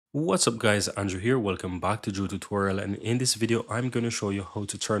What's up guys, Andrew here. Welcome back to Drew Tutorial, and in this video I'm going to show you how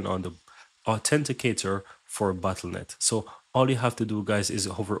to turn on the authenticator for Battle.net. So all you have to do guys is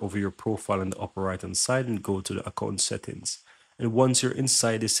hover over your profile on the upper right hand side and go to the account settings. And once you're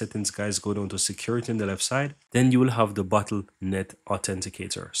inside the settings guys, go down to security on the left side. Then you will have the Battle.net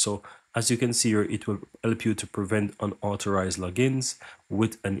authenticator. So as you can see here, it will help you to prevent unauthorized logins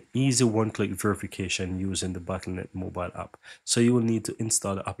with an easy one-click verification using the Battle.net mobile app. So you will need to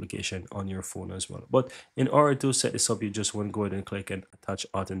install the application on your phone as well. But in order to set this up, you just want to go ahead and click and attach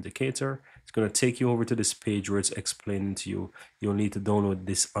Authenticator. It's going to take you over to this page where it's explaining to you you'll need to download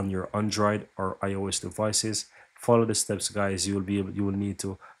this on your Android or iOS devices. Follow the steps guys. You will need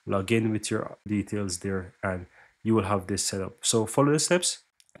to log in with your details there, and you will have this set up. So follow the steps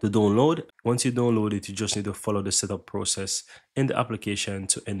to download. Once you download it, you just need to follow the setup process in the application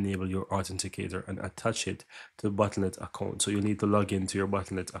to enable your authenticator and attach it to the Battle.net account. So you need to log into your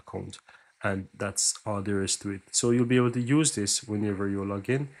Battle.net account, and that's all there is to it. So you'll be able to use this whenever you log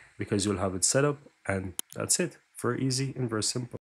in because you'll have it set up, and that's it. Very easy and very simple.